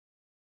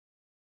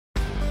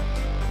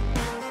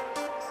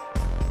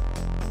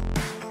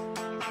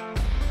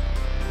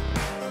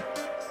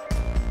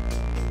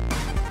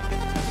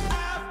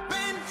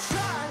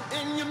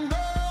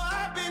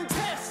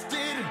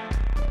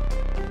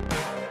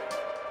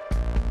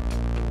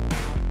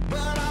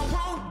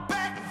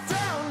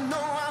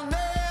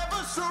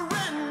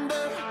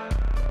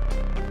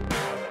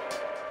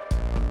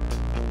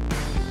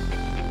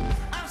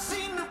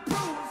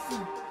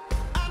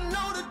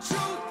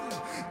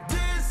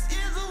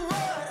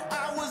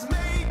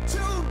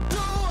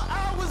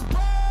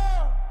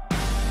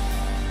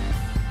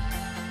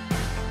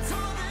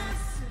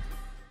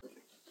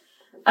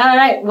All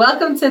right,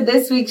 welcome to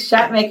this week's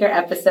Shotmaker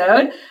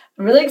episode.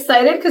 I'm really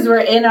excited because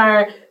we're in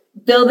our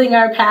Building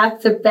Our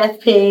Path to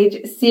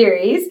Bethpage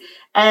series.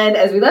 And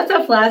as we left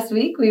off last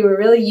week, we were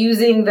really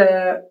using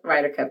the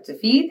Ryder Cup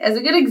defeat as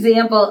a good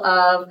example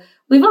of,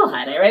 we've all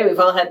had it, right? We've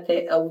all had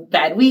a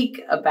bad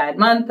week, a bad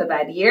month, a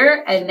bad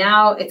year, and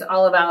now it's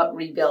all about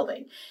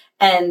rebuilding.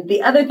 And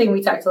the other thing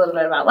we talked a little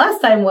bit about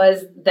last time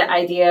was the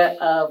idea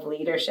of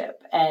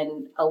leadership.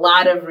 And a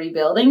lot of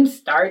rebuilding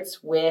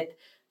starts with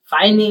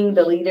finding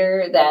the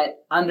leader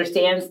that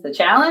understands the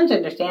challenge,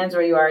 understands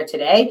where you are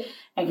today,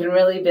 and can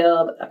really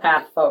build a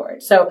path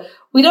forward. So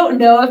we don't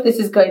know if this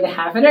is going to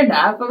happen or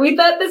not, but we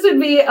thought this would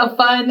be a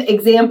fun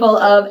example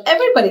of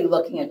everybody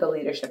looking at the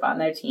leadership on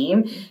their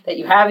team that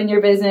you have in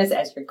your business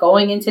as you're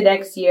going into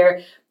next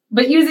year.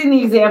 But using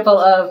the example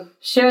of,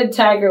 should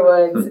Tiger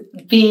Woods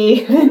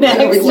be the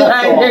next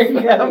Ryder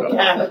Cup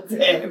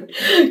captain?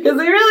 Because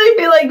we really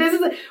feel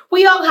like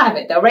we all have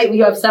it though, right? We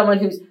have someone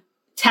who's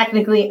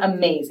technically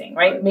amazing,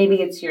 right? Maybe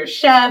it's your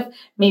chef,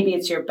 maybe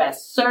it's your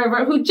best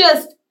server who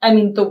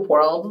the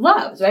world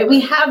loves, right? We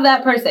have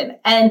that person.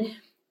 And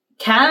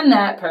can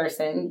that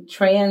person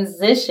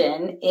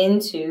transition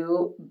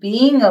into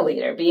being a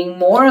leader, being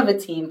more of a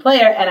team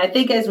player? And I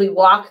think as we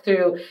walk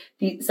through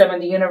some of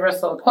the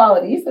universal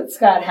qualities that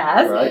Scott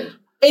has, right,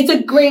 it's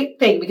a great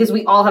thing because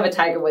we all have a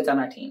Tiger Woods on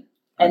our team.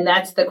 And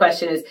that's the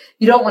question is,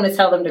 you don't want to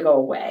tell them to go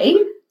away,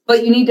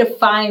 but you need to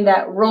find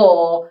that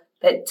role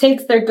that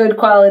takes their good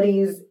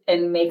qualities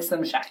and makes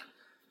them shine.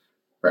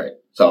 Right.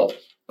 So,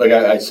 like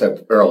I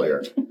said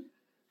earlier,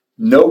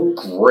 no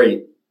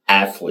great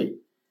athlete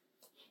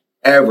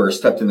ever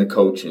stepped into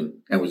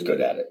coaching and was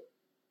good at it.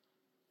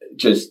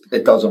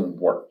 It doesn't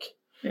work.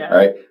 Yeah. All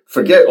right.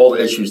 Forget all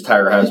the issues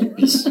Tiger has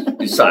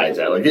besides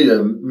that. Like, he has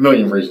a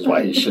million reasons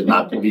why he should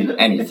not be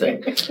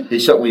anything. He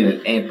shouldn't lead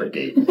an ant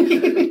brigade.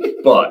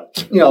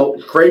 But,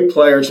 great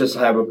players just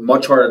have a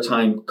much harder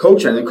time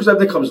coaching because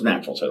everything comes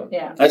natural to them.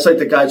 Yeah. That's like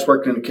the guys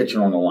working in the kitchen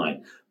on the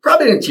line.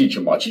 Probably didn't teach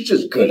him much. He's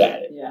just good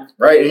at it. Yeah.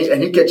 Right?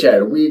 And he gets you out of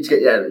the weeds,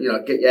 get you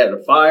out of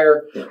the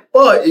fire. Yeah.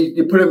 But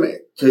you put him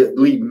to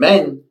lead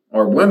men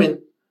or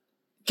women,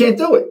 can't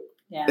do it.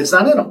 Yeah. It's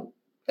not in him.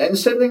 And the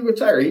same thing with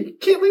Tiger. He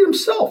can't lead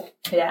himself.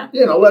 Yeah.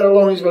 Let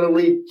alone he's going to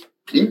lead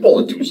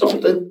people to do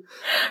something.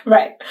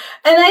 Right.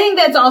 And I think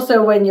that's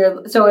also when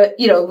you're,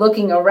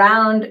 looking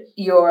around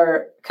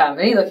your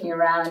company, looking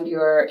around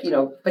your,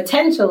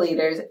 potential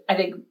leaders, I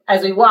think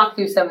as we walk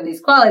through some of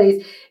these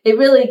qualities, it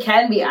really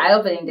can be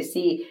eye-opening to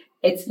see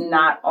it's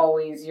not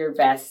always your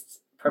best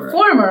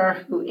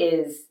performer who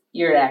is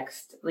your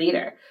next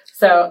leader.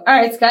 So, all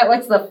right, Scott,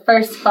 what's the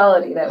first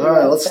quality that we All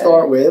right, let's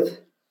start with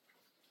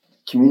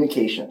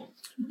communication.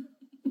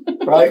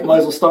 Right? Might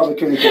as well start with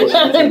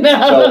communication.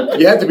 No. So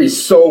you have to be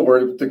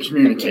sober to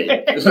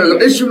communicate.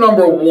 So issue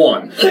number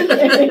one.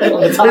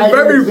 He's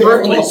very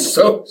rarely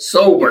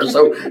sober,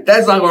 so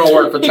that's not going to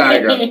work for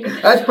Tiger.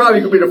 That's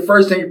probably going to be the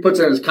first thing he puts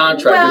in his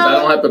contract is I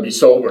don't have to be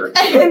sober.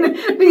 And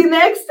the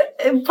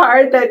next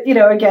part that,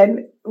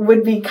 again,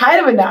 would be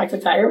kind of a knock to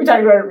Tiger, we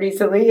talked about it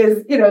recently,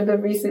 is, the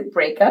recent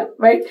breakup,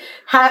 right?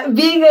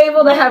 Being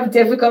able to have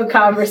difficult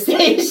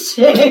conversations.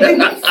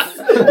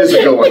 This is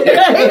a good one.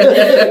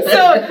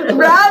 So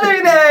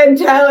rather than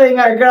telling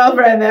our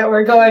girlfriend that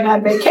we're going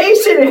on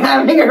vacation and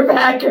having her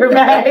pack her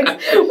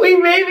bags, we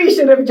maybe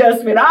should have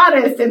just been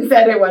honest and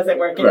said it wasn't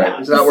working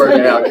out. It's not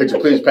working out. Could you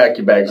please pack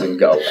your bags and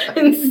go?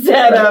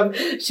 Instead of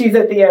she's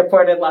at the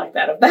airport and locked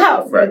out of the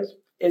house. Right. Which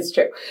is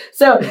true.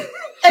 So,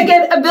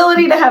 again,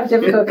 ability to have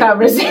difficult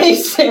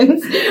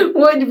conversations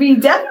would be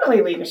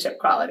definitely leadership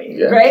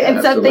quality, right?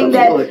 And something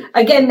that,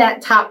 again,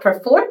 that top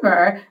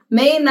performer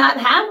may not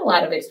have a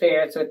lot of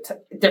experience with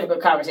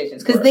difficult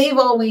conversations because they've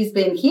always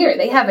been here.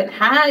 They haven't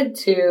had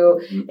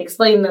to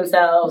explain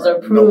themselves or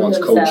prove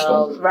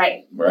themselves.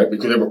 Right. Right,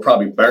 because they were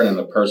probably better than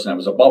the person that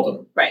was above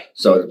them. Right.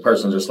 So the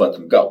person just let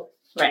them go.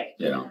 Right.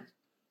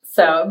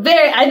 So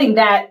I think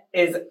that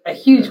is a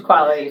huge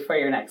quality for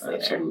your next leader.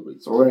 Absolutely.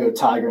 So we're going to go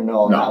Tiger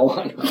no on that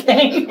one.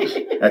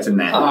 Okay. That's a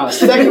nap.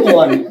 Second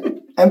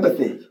one,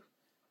 empathy.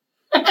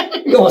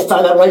 You almost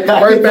tie that right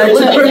back. Right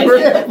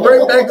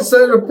back to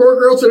sending a poor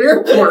girl to the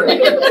airport.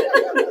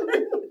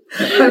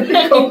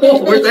 Come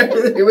on, where's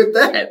everything with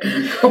that?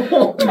 Come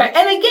on. Right.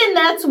 And again,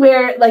 that's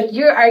where,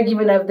 your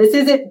argument of this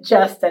isn't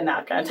just a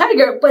knock on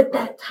Tiger, but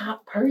that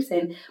top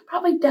person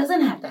probably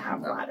doesn't have to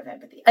have a lot of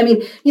empathy. I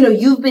mean,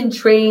 you've been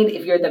trained,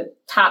 if you're the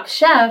top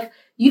chef,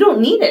 you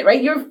don't need it,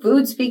 right? Your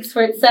food speaks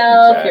for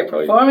itself. Exactly.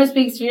 Your performance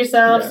speaks for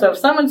yourself. Yeah. So if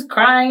someone's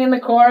crying in the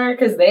corner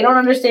because they don't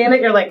understand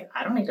it, you're like,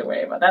 I don't need to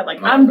worry about that.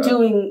 I'm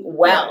doing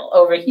well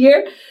over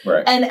here.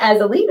 Right. And as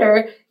a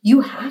leader,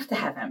 you have to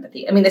have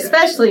empathy. I mean,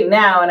 especially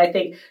now, and I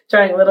think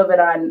trying a little bit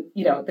on,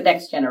 the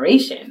next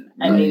generation.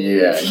 I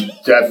mean,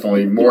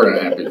 definitely more than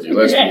empathy.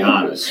 Let's be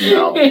honest,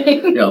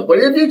 But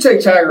if you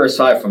take Tiger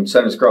aside from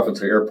sending his girlfriend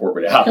to the airport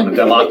without him and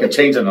lock and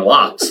changing the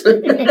locks,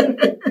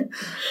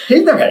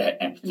 he's never had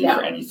empathy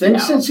for anything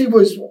since he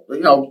was,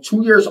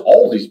 2 years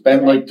old. He's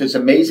been like this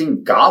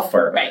amazing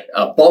golfer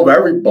above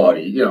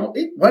everybody.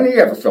 When did he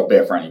ever feel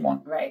bad for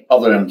anyone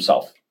other than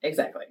himself?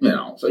 exactly.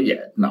 So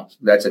yeah, no,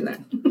 that's in that.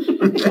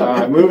 All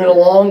right, moving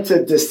along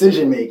to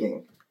decision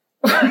making.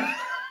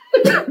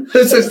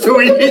 This is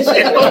too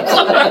easy. I'm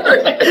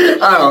sorry.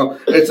 I don't know.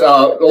 It's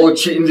all the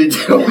cheating he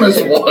did on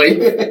his wife.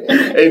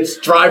 It's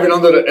driving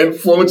under the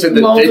influence in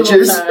the Multiple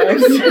ditches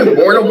times.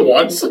 more than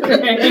once.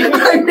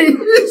 I mean,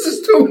 this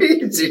is too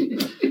easy.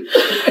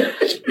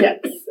 Yes.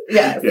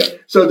 Yeah.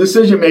 So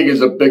decision making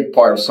is a big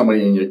part of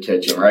somebody in your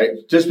kitchen, right?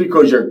 Just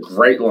because you're a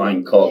great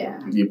line cook,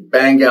 you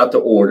bang out the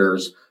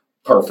orders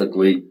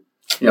perfectly.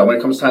 When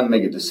it comes time to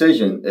make a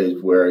decision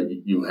is where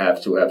you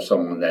have to have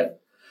someone that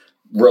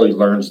really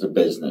learns the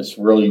business,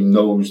 really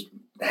knows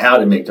how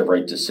to make the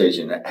right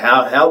decision.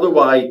 How do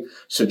I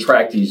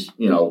subtract these,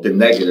 the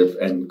negative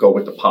and go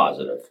with the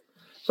positive?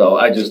 So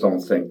I just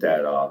don't think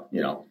that,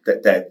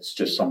 that's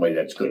just somebody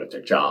that's good at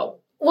their job.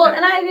 Well,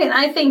 and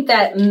I think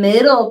that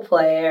middle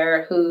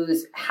player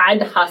who's had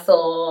to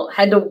hustle,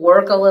 had to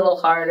work a little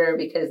harder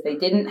because they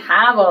didn't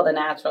have all the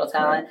natural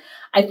talent,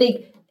 I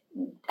think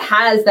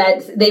has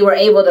that they were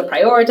able to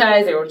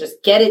prioritize, they were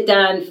just get it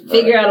done,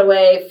 figure out a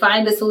way,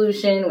 find a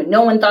solution when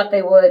no one thought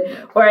they would.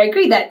 Where I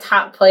agree that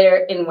top player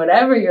in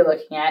whatever you're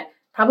looking at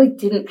probably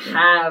didn't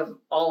have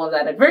all of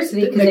that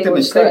adversity because they were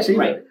mistakes good.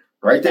 Either.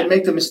 Right? They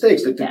make the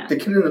mistakes. The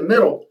kid in the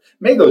middle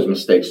made those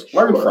mistakes.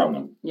 Learn from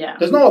them. Yeah.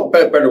 There's no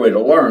better way to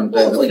learn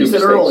than like you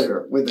said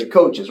earlier with the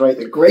coaches, right?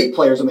 The great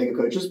players are making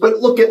coaches, but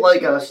look at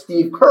like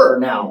Steve Kerr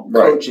now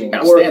coaching.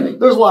 Outstanding. Or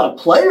there's a lot of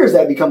players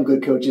that become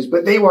good coaches,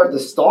 but they weren't the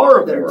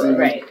star of their team.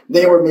 Right.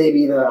 They were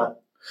maybe the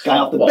guy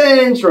off the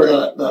bench or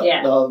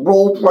the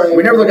role player.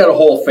 We never look at a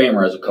Hall of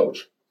Famer as a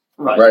coach.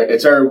 Right.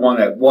 It's everyone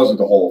that wasn't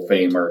the Hall of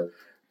Famer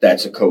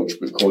that's a coach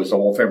because the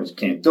Hall of Famers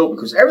can't do it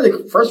because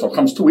everything, first of all,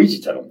 comes too easy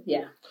to them.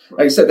 Yeah.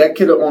 Like I said, that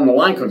kid on the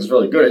line cook is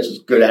really good. It's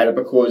just good at it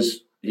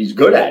because he's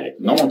good at it.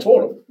 No one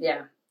taught him.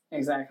 Yeah,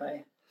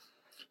 exactly.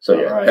 So,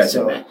 that's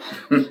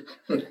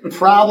it.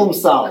 Problem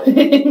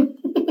solving.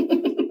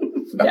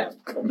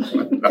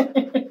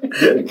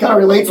 It kind of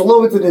relates a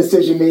little bit to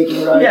decision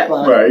making, right? Yeah.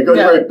 Right. He goes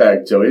right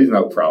back to it. He's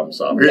no problem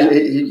solver. Yeah.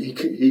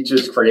 He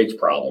just creates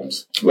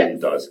problems. That's what he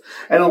does.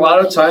 And a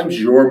lot of times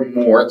your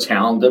more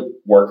talented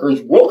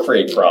workers will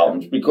create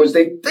problems because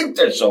they think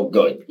they're so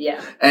good.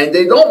 Yeah. And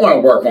they don't want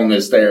to work on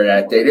this day or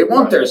that day. They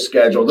want their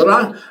schedule. They're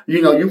not,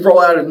 you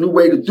roll out a new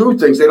way to do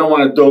things. They don't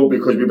want to do it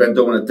because we've been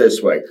doing it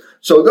this way.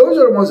 So those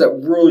are the ones that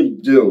really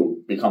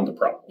do become the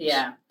problems.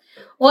 Yeah.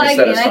 Well, I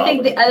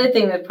think the other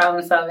thing with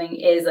problem solving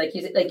is like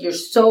you said, like you're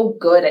so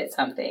good at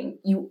something,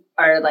 you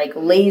are like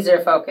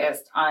laser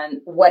focused on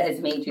what has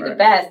made you the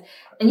best,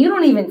 and you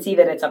don't even see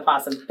that it's a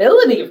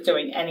possibility of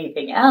doing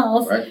anything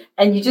else,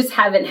 and you just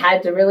haven't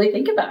had to really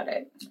think about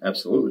it.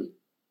 Absolutely.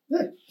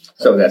 Yeah.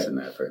 So that's in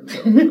that for him.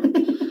 So.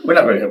 We're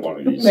not going to hit one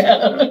of these.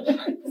 No.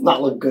 It's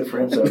not looking good for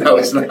him. So no,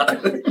 it's not.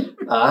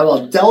 How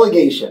about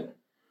delegation?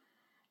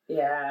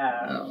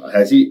 Yeah.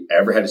 Has he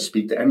ever had to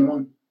speak to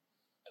anyone?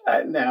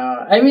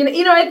 No. I mean,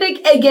 I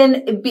think,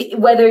 again,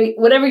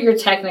 whatever you're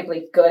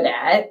technically good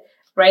at,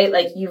 right?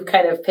 Like you've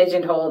kind of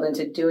pigeonholed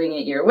into doing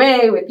it your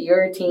way with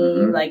your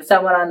team, like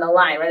someone on the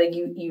line, right? Like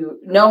you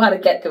know how to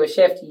get through a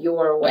shift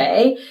your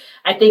way.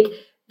 I think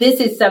this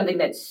is something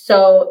that's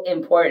so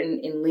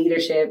important in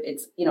leadership.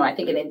 It's, I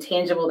think an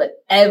intangible that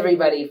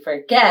everybody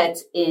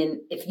forgets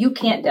if you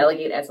can't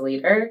delegate as a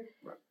leader,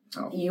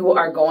 you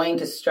are going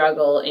to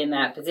struggle in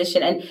that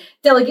position. And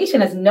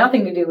delegation has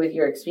nothing to do with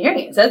your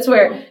experience. That's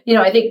where,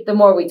 I think the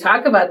more we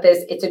talk about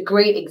this, it's a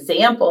great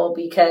example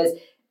because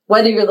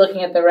whether you're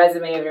looking at the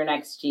resume of your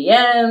next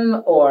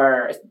GM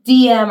or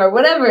DM or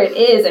whatever it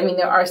is, I mean,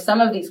 there are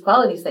some of these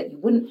qualities that you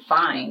wouldn't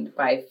find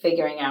by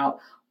figuring out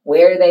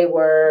where they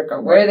work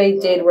or where they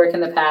did work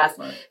in the past.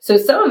 So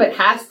some of it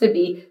has to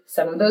be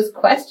some of those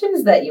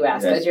questions that you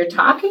ask as you're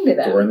talking to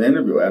them. During the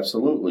interview,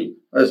 absolutely.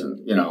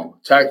 Listen,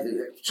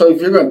 so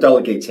if you're going to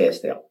delegate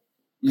tasks out,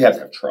 you have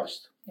to have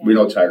trust. Yeah. We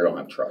know Tiger don't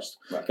have trust.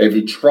 Right. If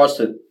he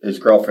trusted his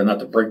girlfriend not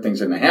to break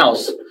things in the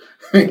house,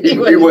 he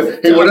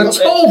would have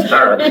told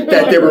her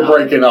that they were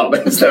breaking up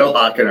instead of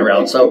locking her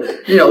out. So,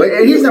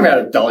 he's never had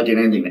to delegate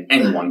anything to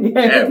anyone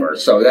ever.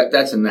 So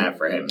that's in that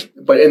for him.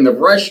 But in the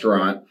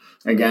restaurant,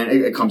 again,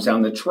 it comes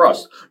down to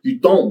trust. You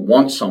don't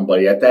want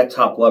somebody at that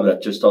top level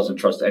that just doesn't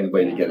trust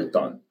anybody to get it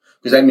done.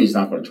 Because that means he's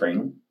not going to train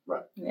them.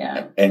 Right.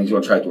 Yeah. And he's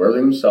going to try to do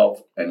everything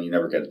himself, and you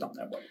never get it done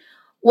that way.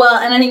 Well,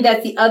 and I think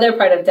that's the other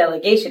part of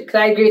delegation. Because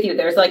I agree with you.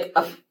 There's like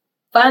a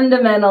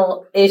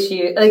fundamental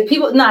issue. Like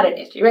people, not an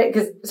issue, right?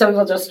 Because some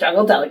people just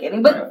struggle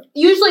delegating. But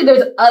usually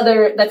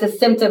that's a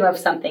symptom of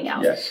something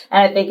else. Yes.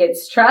 And I think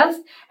it's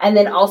trust. And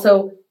then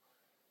also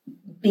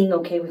being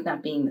okay with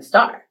not being the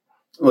star.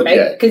 Well,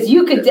 right? Because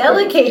you could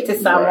delegate to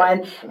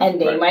someone and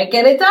they might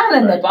get it done.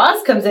 And the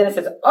boss comes in and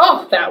says,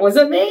 oh, that was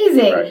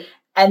amazing. Right.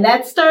 And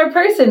that star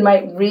person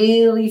might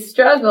really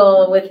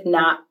struggle with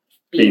not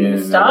being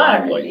the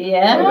star.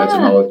 Yeah. So that's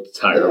another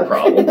Tiger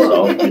problem.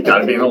 So you got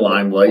to be in the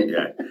limelight.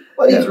 Yeah.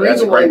 Well, it's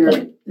reason why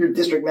your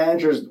district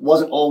manager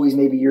wasn't always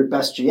maybe your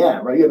best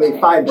GM, right? You have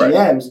maybe 5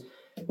 GMs.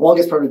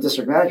 longest part of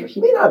district manager,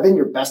 he may not have been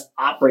your best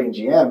operating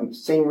GM.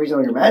 Same reason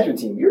on your management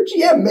team. Your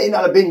GM may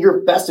not have been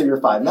your best of your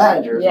 5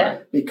 managers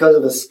because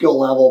of the skill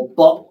level,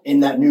 but in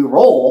that new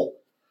role,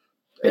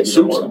 it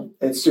suits them.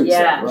 It suits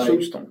them. Right? It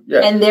suits them.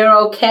 Yeah. And they're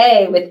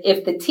okay with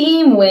if the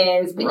team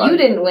wins, but you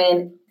didn't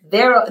win.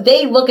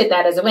 They look at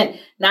that as a win.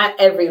 Not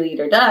every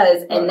leader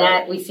does, and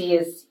that we see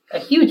is a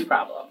huge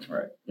problem.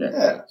 Right.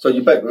 Yeah. So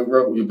your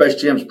best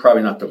GM's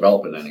probably not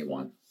developing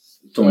anyone.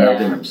 Doing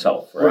everything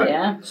himself, right?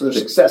 Yeah. So they're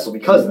successful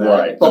because of that.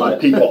 Right. But the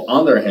people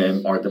under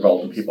him are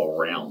developing people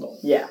around them.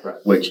 Yeah.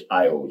 Which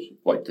I always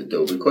like to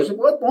do because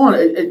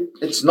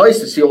it's nice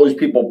to see all these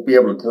people be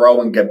able to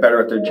grow and get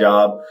better at their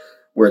job.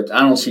 Where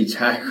I don't see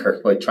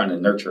Tiger like trying to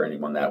nurture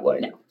anyone that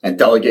way and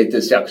delegate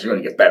this out because you're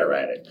going to get better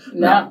at it.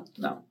 No.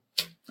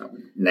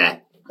 Nah.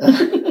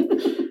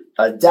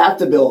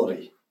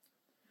 Adaptability.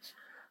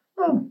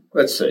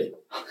 Let's see.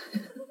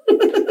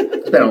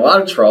 He's been in a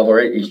lot of trouble,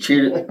 right? He's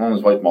cheated on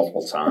his wife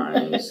multiple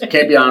times.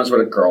 Can't be honest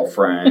with a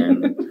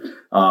girlfriend.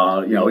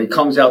 He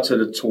comes out to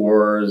the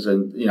tours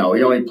and, he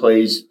only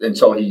plays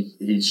until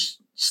he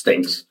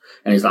stinks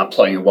and he's not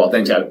playing well.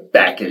 Then he's got a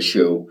back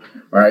issue,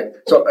 right?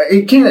 So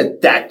he can't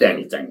adapt to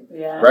anything,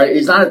 right?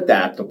 He's not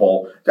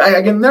adaptable.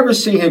 I can never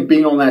see him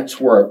being on that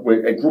tour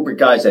with a group of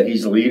guys that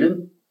he's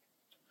leading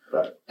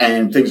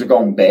and things are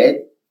going bad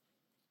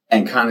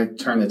and kind of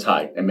turn the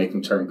tide and make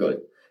him turn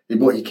good.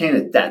 He can't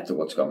adapt to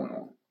what's going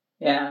on.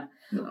 Yeah.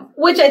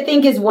 Which I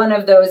think is one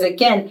of those,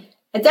 again,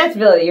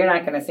 adaptability you're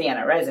not going to see on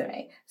a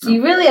resume. So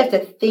you really have to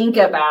think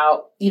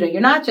about,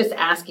 you're not just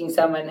asking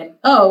someone,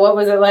 oh, what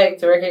was it like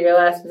to work at your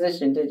last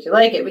position? Did you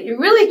like it? But you're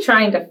really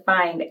trying to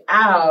find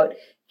out,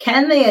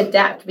 can they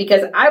adapt?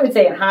 Because I would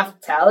say in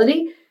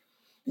hospitality,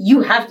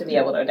 you have to be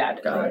able to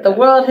adapt. The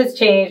world has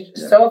changed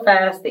so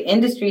fast. The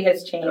industry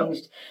has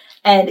changed.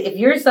 And if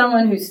you're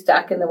someone who's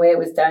stuck in the way it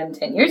was done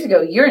 10 years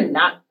ago, you're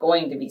not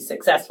going to be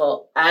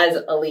successful as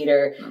a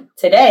leader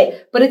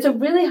today. But it's a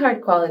really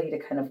hard quality to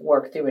kind of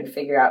work through and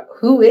figure out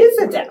who is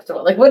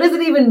adaptable. Like, what does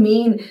it even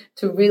mean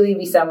to really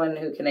be someone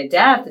who can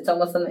adapt? It's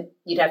almost something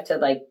you'd have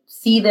to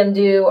see them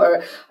do.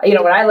 Or,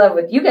 what I love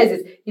with you guys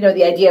is,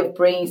 the idea of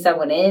bringing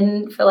someone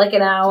in for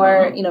an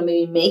hour,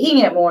 maybe making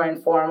it more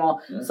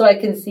informal so I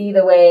can see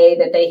the way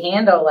that they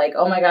handle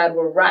oh my God,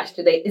 we're rushed.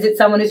 Is it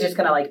someone who's just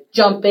going to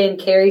jump in,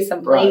 carry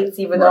some plates,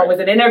 even though it was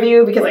an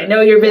interview because I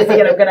know you're busy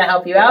and I'm going to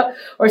help you out?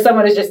 Or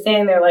someone is just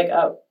standing there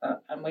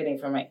I'm waiting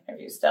for my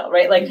interview still,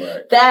 right?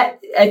 That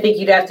I think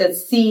you'd have to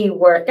see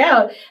work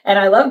out. And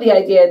I love the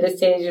idea at this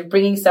stage of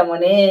bringing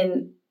someone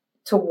in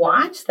to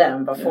watch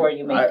them before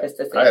you make this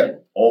decision. I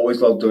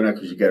always love doing that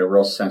because you get a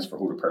real sense for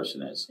who the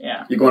person is.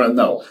 Yeah. You're going to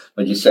know.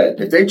 Like you said,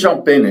 if they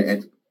jump in,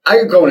 and I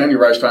could go in any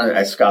restaurant,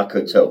 as Scott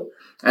could too.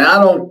 And I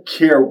don't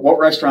care what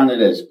restaurant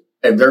it is.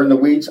 If they're in the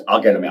weeds,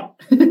 I'll get them out.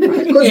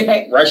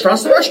 Because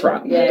restaurant's the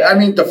restaurant. Yeah. I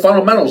mean, the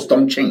fundamentals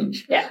don't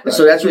change. Yeah. And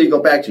so that's what you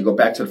go back to. You go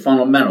back to the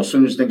fundamentals as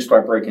soon as things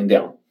start breaking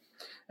down.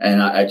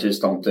 And I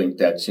just don't think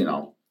that's,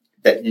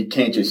 that you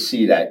can't just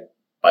see that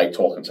by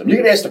talking to them. You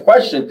can ask the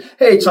question,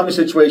 hey, tell me a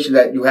situation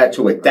that you had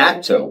to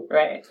adapt to.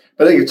 Right.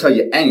 But they can tell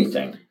you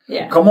anything.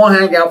 Yeah. Come on,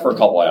 hang out for a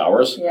couple of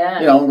hours. Yeah.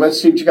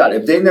 Let's see what you got.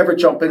 If they never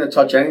jump in and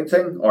touch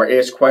anything or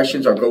ask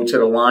questions or go to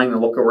the line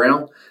and look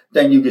around,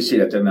 then you can see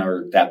that they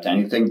never adapt to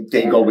anything.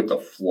 They go with the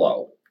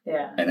flow.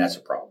 Yeah. And that's a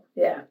problem.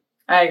 Yeah.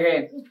 I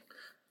agree.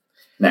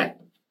 Nah.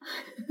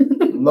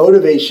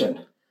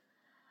 Motivation.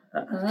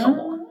 Come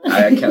on.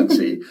 I can't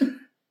see.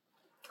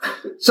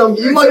 So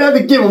you might have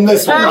to give them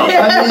this one.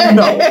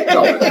 No.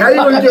 How are you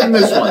going to give them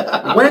this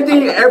one? When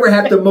did he ever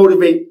have to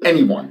motivate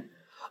anyone?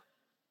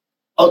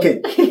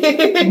 Okay,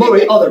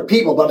 motivate other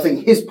people, but I'm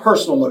saying his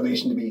personal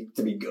motivation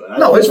to be good.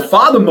 No, his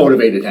father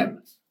motivated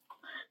him.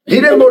 He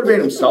didn't motivate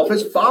himself.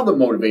 His father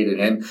motivated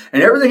him.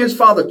 And everything his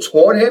father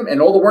taught him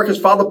and all the work his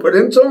father put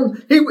into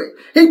him,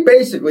 he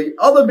basically,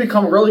 other than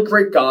become a really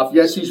great golf,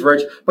 yes, he's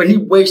rich, but he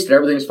wasted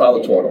everything his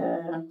father taught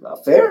him.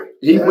 Not fair.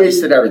 He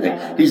wasted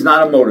everything. He's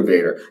not a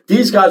motivator.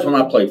 These guys will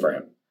not play for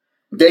him.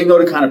 They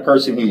know the kind of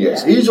person he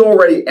is. He's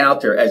already out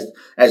there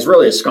as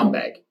really a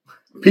scumbag.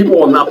 People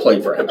will not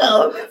play for him.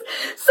 No,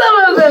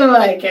 some of them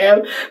like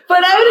him.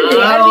 But I would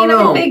agree.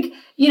 I think,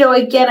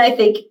 again, I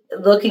think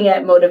looking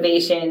at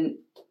motivation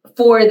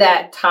for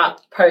that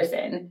top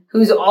person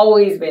who's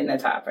always been the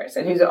top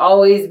person, who's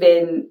always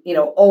been,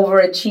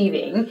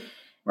 overachieving,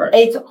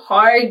 it's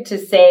hard to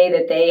say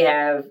that they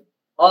have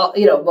all,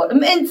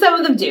 and some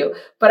of them do,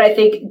 but I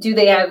think, do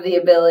they have the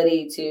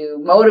ability to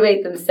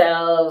motivate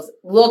themselves,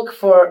 look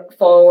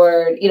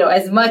forward,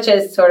 as much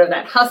as sort of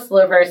that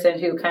hustler person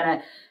who kind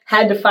of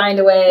had to find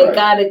a way,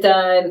 got it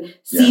done,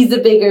 sees the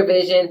bigger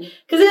vision.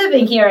 Because the other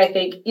thing here, I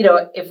think,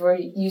 if we're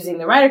using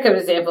the Ryder Cup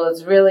example,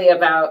 it's really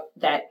about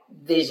that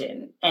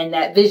vision. And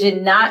that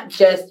vision not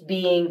just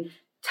being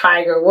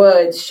Tiger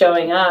Woods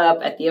showing up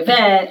at the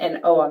event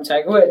and, oh, I'm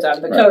Tiger Woods,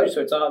 I'm the coach,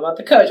 so it's all about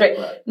the coach, right?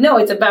 No,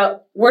 it's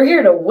about, we're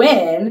here to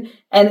win,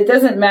 and it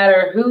doesn't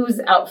matter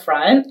who's out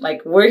front.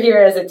 We're here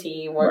as a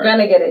team, we're going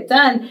to get it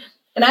done.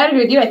 And I agree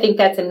with you, I think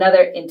that's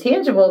another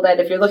intangible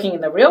that if you're looking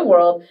in the real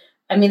world,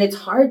 I mean, it's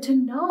hard to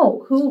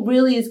know who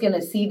really is going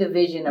to see the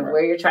vision of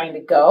where you're trying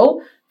to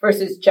go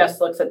versus just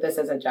looks at this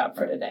as a job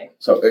for today.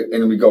 So,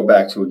 and we go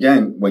back to,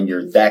 again, when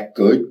you're that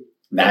good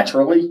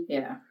naturally,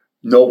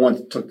 no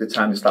one took the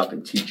time to stop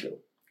and teach you.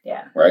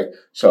 Yeah. Right.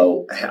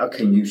 So how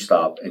can you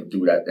stop and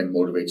do that and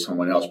motivate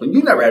someone else when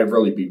you never had to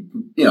really be,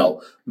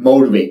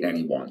 motivate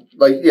anyone?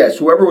 Like, yes,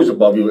 whoever was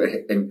above you,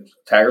 in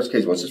Tiger's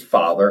case, was his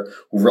father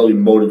who really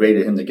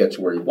motivated him to get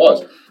to where he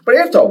was. But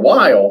after a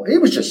while, he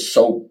was just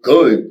so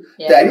good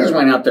that he just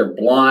went out there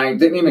blind,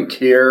 didn't even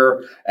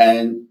care.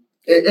 And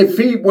if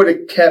he would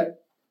have kept,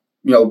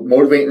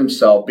 motivating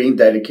himself, being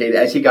dedicated,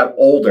 as he got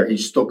older, he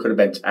still could have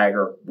been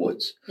Tiger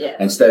Woods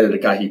instead of the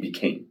guy he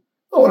became.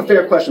 Oh, and a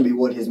fair question would be,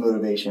 what his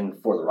motivation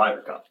for the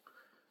Ryder Cup?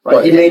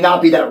 Right? He may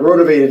not be that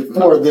motivated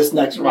for this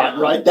next ride,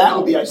 right? That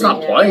would be, it's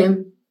not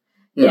playing,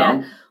 you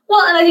know.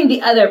 Well, and I think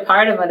the other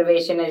part of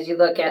motivation, as you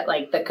look at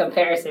like the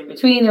comparison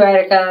between the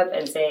Ryder Cup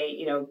and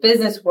say,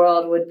 business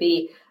world would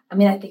be, I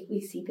mean, I think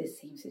we see the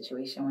same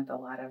situation with a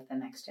lot of the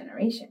next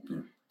generation,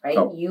 right?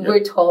 You were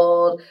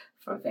told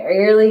from a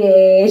very early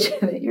age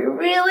that you're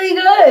really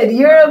good,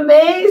 you're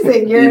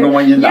amazing, even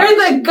when you're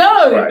the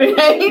GOAT,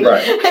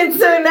 right? And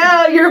so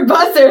now your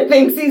busser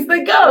thinks he's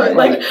the GOAT.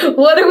 Like,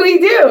 what do we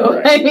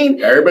do? Right. I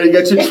mean, everybody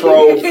gets a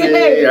trophy,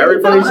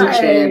 everybody's a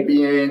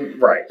champion,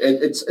 right?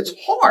 It's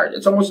hard.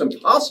 It's almost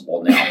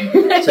impossible now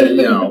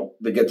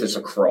to get this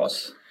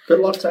across. Good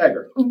luck,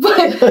 Tiger.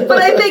 But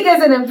I think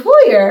as an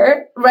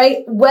employer,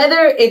 right,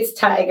 whether it's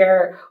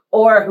Tiger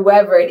or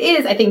whoever it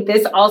is, I think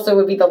this also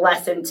would be the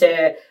lesson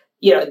to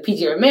the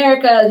PGA of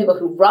America, the people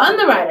who run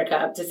the Ryder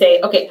Cup, to say,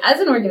 okay,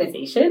 as an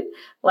organization,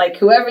 like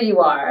whoever you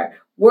are,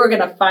 we're going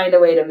to find a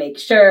way to make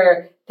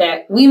sure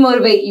that we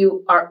motivate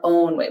you our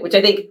own way, which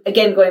I think,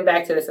 again, going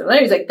back to this,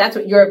 like that's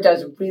what Europe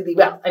does really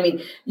well. I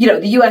mean,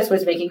 the U.S.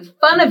 was making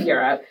fun of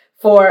Europe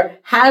for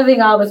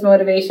having all this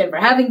motivation, for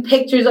having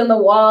pictures on the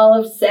wall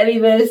of Seve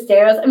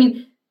Ballesteros. I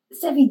mean,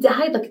 Seve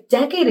died like a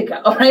decade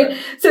ago, right?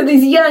 So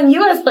these young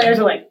U.S. players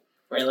are like,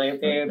 really,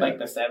 dude, like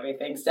the Seve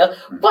thing still.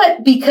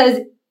 But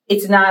because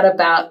it's not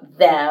about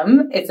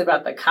them. It's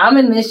about the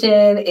common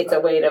mission. It's a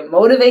way to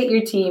motivate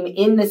your team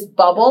in this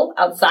bubble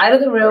outside of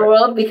the real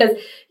world because,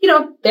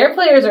 their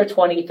players are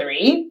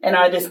 23 and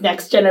are this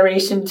next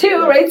generation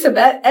too, right? So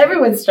that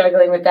everyone's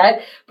struggling with that,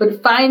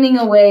 but finding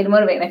a way to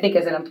motivate. And I think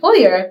as an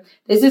employer,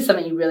 this is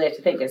something you really have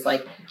to think is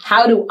like,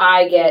 how do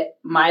I get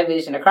my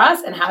vision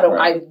across and how do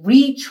I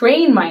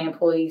retrain my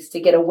employees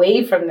to get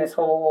away from this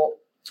whole,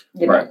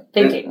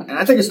 thinking? And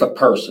I think it's the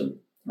person,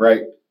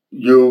 right?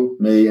 You,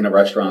 me, in the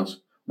restaurants.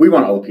 We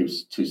want other people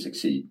to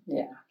succeed.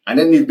 Yeah. I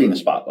didn't need to be in the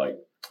spotlight.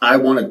 I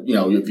want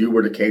to, if you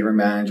were the catering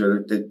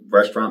manager, the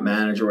restaurant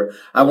manager,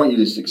 I want you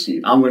to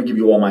succeed. I'm going to give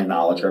you all my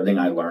knowledge, everything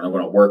I learned. I'm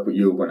going to work with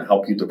you. I'm going to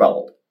help you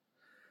develop.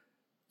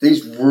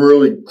 These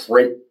really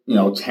great,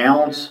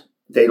 talents,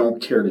 they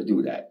don't care to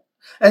do that.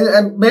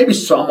 And maybe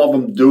some of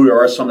them do.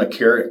 There are some that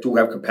care, do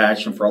have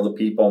compassion for other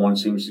people and want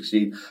to see them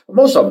succeed. But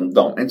most of them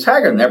don't. And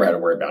Tiger never had to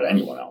worry about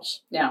anyone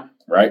else. Yeah.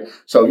 Right?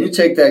 So you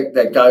take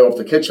that guy off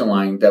the kitchen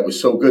line that was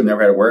so good,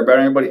 never had to worry about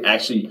anybody,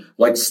 actually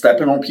liked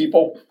stepping on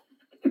people.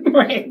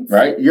 Right.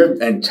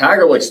 And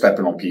Tiger likes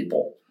stepping on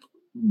people,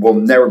 will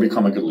never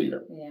become a good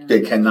leader. Yeah.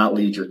 They cannot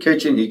lead your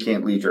kitchen. He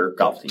can't lead your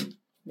golf team.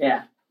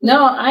 Yeah.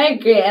 No, I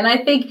agree. And I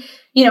think,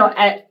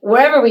 at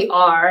wherever we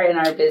are in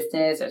our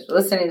business, as we're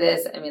listening to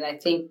this, I mean, I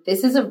think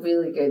this is a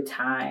really good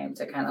time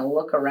to kind of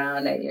look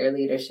around at your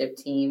leadership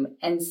team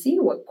and see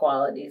what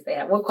qualities they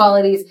have. What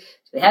qualities do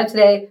they have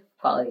today?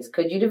 Qualities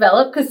could you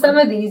develop? Because some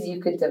of these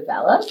you could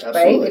develop,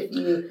 right?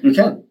 If you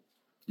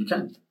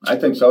can. I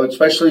think so.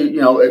 Especially,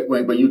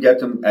 when you get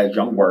them as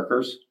young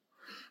workers,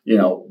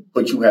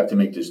 but you have to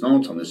make this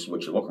known to them. This is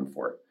what you're looking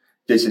for.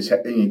 This is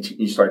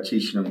you start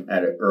teaching them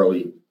at an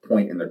early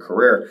point in their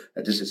career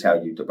that this is how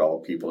you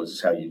develop people. This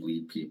is how you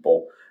lead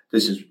people.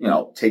 This is,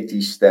 take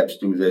these steps,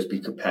 do this, be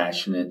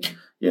compassionate,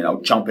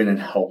 jump in and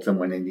help them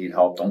when they need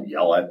help. Don't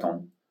yell at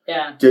them.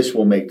 Yeah. This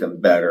will make them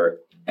better.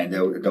 And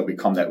they'll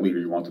become that leader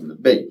you want them to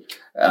be.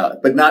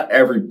 But not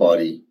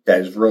everybody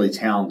that is really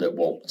talented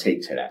will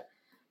take to that.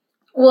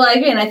 Well, I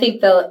agree. And I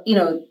think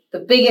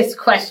the biggest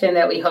question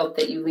that we hope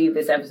that you leave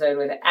this episode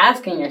with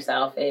asking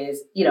yourself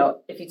is,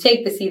 if you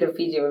take the seat of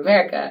PGA of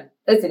America,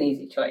 that's an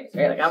easy choice,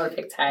 right? Like, I'm going to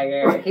pick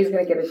Tiger. He's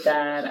going to get it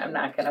done. I'm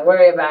not going to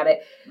worry about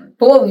it.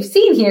 But what we've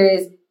seen here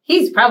is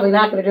he's probably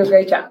not going to do a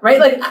great job, right?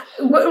 Like him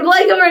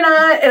or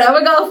not, and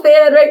I'm a golf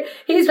fan, right?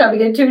 He's probably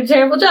going to do a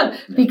terrible job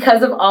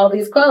because of all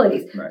these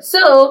qualities. Right.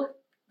 So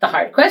the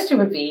hard question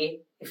would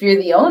be, if you're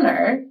the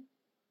owner,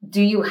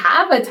 do you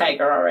have a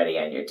Tiger already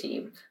on your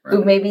team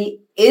who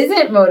maybe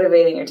isn't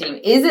motivating your team,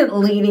 isn't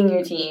leading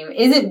your team,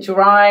 isn't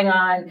drawing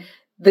on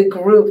the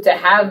group to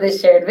have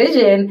this shared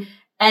vision?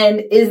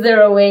 And is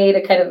there a way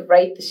to kind of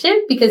right the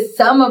ship? Because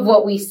some of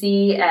what we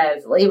see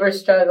as labor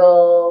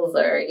struggles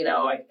or,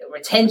 like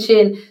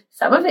retention,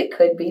 some of it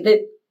could be that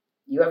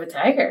you have a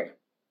Tiger.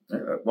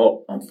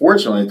 Well,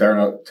 unfortunately, there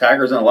are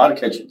Tigers in a lot of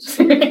kitchens,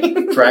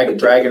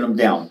 dragging them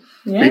down.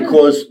 Yeah.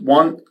 Because,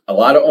 one, a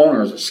lot of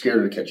owners are scared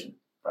of the kitchen.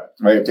 Right.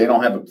 right? If they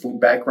don't have a food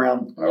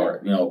background,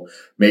 or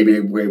maybe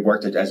they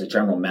worked as a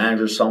general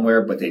manager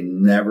somewhere, but they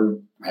never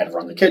had to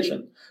run the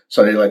kitchen,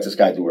 so they let this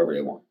guy do whatever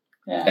they want.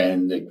 Yeah.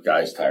 And the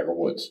guy's Tiger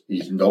Woods.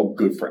 He's no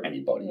good for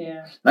anybody.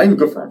 Yeah. Not even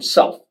good for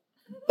himself.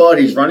 But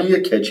he's running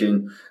your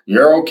kitchen.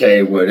 You're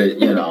okay with it,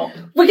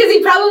 Because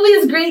he probably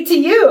is great to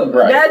you.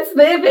 Right. That's the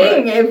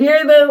thing. Right. If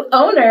you're the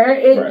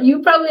owner,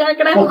 you probably aren't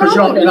going to have a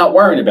problem. Because you're not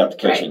worrying about the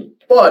kitchen. Right.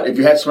 But if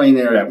you had somebody in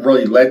there that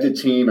really led the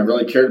team and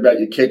really cared about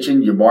your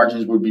kitchen, your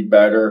margins would be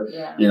better.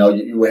 Yeah.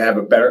 You would have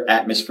a better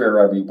atmosphere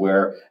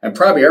everywhere. And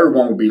probably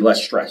everyone would be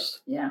less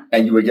stressed. Yeah.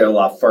 And you would get a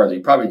lot further.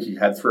 You probably could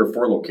have 3 or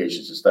 4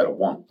 locations instead of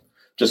 1.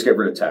 Just get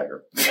rid of Tagger.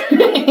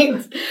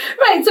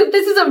 Right. So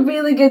this is a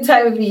really good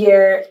time of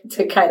year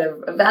to kind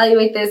of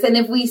evaluate this. And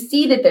if we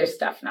see that there's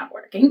stuff not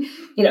working,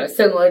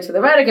 similar to the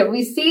Radica, if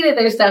we see that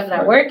there's stuff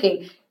not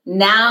working,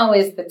 now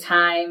is the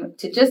time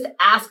to just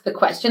ask the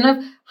question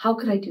of, how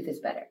could I do this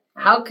better?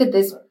 How could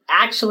this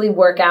actually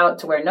work out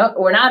to where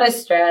we're not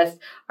as stressed,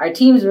 our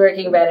team's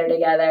working better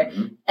together,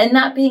 and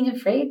not being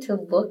afraid to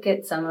look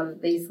at some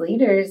of these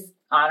leaders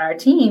on our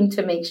team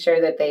to make sure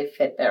that they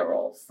fit their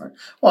roles. Right.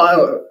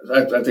 Well,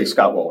 I think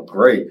Scott will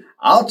agree.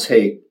 I'll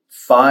take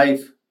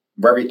 5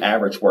 very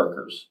average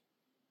workers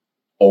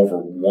over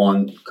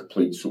 1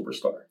 complete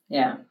superstar.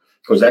 Yeah.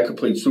 Because that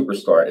complete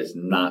superstar is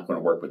not going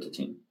to work with the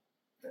team.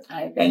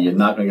 And you're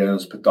not going to get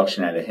as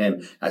production out of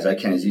him as I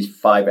can as these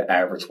 5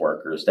 average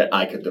workers that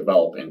I could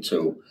develop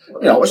into,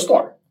 a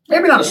star.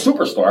 Maybe not a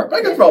superstar, but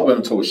I could develop them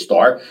into a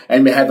star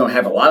and have them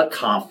have a lot of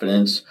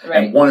confidence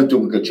and want to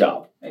do a good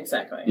job.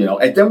 Exactly.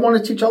 And then want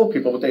to teach other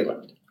people what they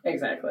learned.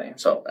 Exactly.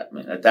 So,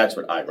 that's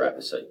what I'd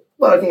rather see.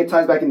 Well, I think it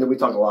ties back into what we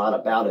talk a lot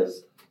about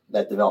is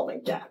that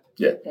development gap.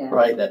 Yeah.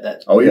 Right?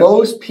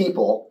 Most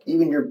people,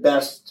 even your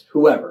best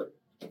whoever,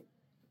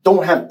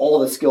 don't have all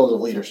the skills of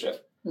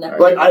leadership. No.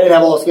 Right? I didn't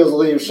have all the skills of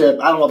leadership.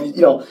 I don't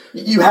know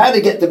if you had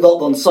to get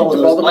developed on some of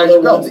those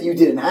other ones that you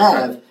didn't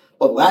have.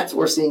 But that's what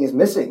we're seeing is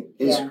missing,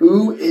 is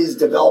who is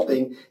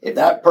developing. If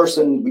that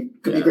person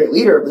could be a great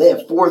leader, but they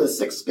have 4 of the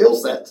 6 skill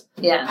sets,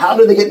 how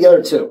do they get the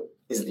other 2?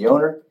 Is it the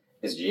owner?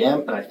 Is it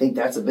GM? And I think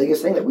that's the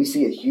biggest thing that we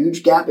see a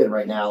huge gap in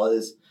right now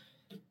is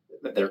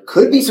that there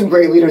could be some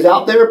great leaders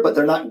out there, but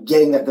they're not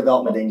getting that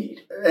development they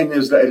need. And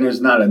there's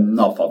not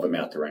enough of them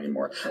out there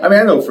anymore. I mean,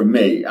 I know for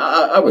me,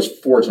 I was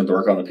fortunate to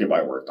work on the people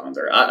I worked on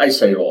there. I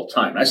say it all the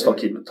time. I still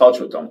keep in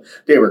touch with them.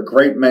 They were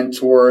great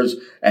mentors.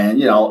 And,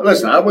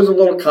 listen, I was a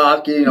little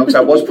cocky, because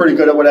I was pretty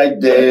good at what I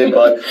did.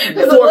 But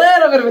there's a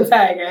little bit of a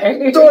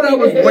tagger. Thought I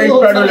was way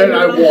better than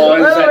I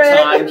was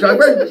at times. I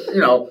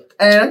read,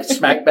 and I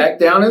smack back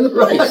down in the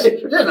place,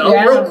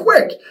 real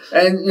quick.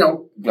 And,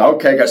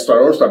 okay, I got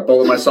to start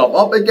building myself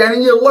up again.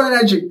 And you learn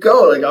as you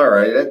go. Like, all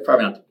right, that's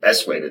probably not the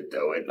best way to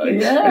do it.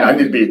 Like, I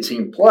need to be a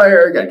team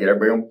player. Got to get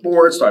everybody on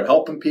board, start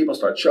helping people,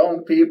 start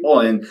showing people.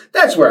 And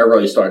that's where I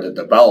really started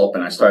to develop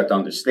and I started to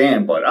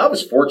understand. But I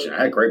was fortunate.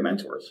 I had great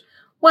mentors.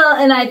 Well,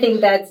 and I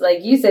think that's,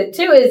 like you said,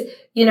 too, is,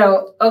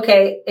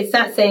 okay, it's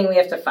not saying we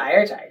have to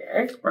fire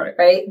Tiger,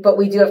 right? But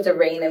we do have to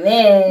rein him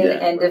in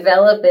and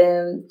develop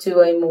him to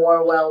a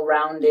more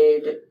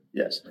well-rounded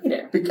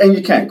leader. And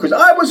you can, because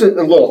I was a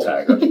little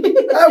Tiger.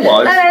 I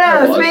was.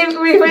 I don't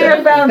know. We may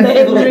have found the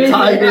hidden reason.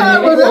 I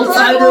was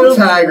a little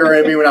Tiger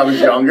in me when I was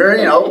younger,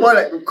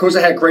 but because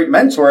I had great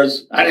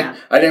mentors, I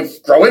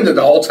didn't grow into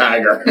the whole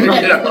Tiger. They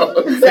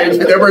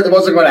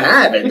wasn't going to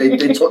have it.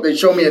 They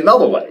showed me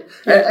another way.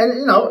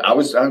 And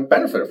I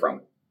benefited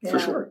from it, for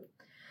sure.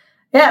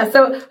 Yeah,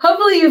 so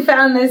hopefully you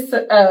found this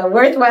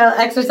worthwhile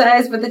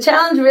exercise, but the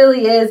challenge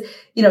really is,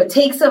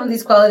 take some of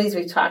these qualities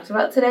we've talked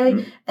about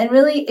today and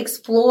really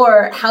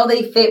explore how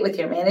they fit with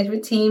your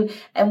management team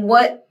and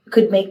what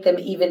could make them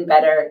even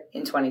better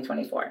in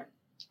 2024.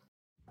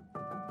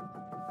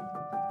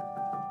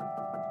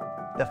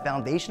 The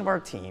foundation of our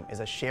team is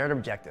a shared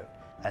objective.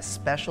 As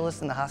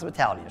specialists in the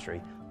hospitality industry,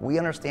 we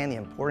understand the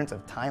importance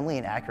of timely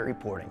and accurate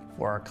reporting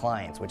for our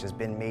clients, which has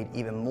been made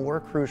even more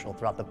crucial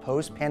throughout the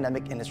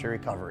post-pandemic industry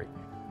recovery.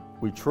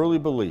 We truly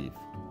believe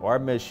our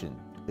mission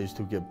is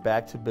to give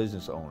back to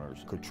business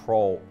owners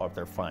control of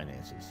their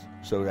finances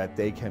so that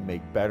they can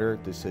make better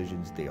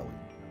decisions daily.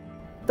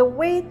 The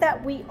way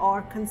that we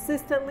are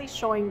consistently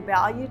showing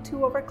value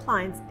to our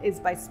clients is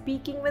by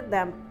speaking with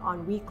them on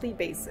a weekly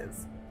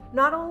basis.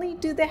 Not only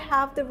do they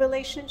have the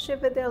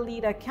relationship with their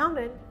lead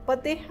accountant,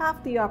 but they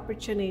have the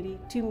opportunity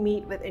to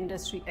meet with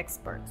industry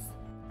experts.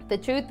 The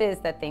truth is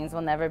that things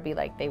will never be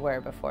like they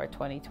were before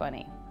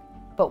 2020.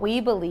 But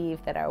we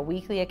believe that our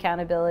weekly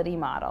accountability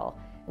model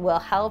will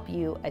help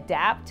you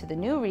adapt to the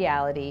new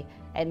reality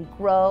and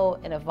grow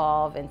and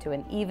evolve into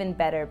an even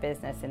better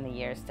business in the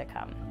years to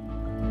come.